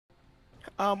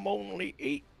I'm only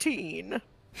 18.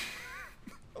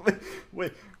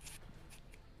 Wait,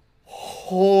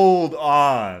 hold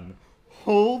on.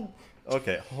 Hold.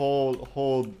 Okay,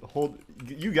 hold.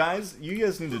 You guys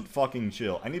need to fucking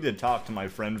chill. I need to talk to my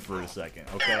friend for a second,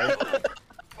 okay?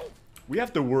 We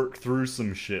have to work through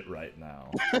some shit right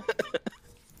now.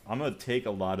 I'm gonna take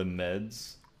a lot of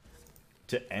meds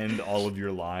to end all of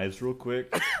your lives real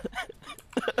quick.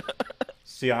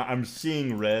 See, I'm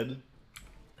seeing red.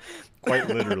 Quite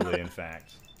literally, in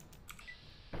fact.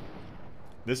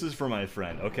 This is for my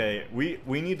friend. Okay, we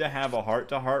need to have a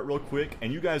heart-to-heart real quick,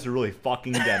 and you guys are really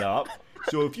fucking that up.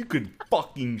 So if you could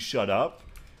fucking shut up.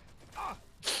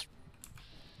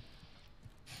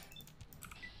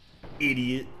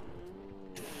 Idiot.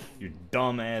 Your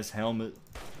dumbass helmet.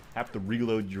 Have to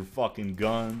reload your fucking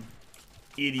gun.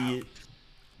 Idiot.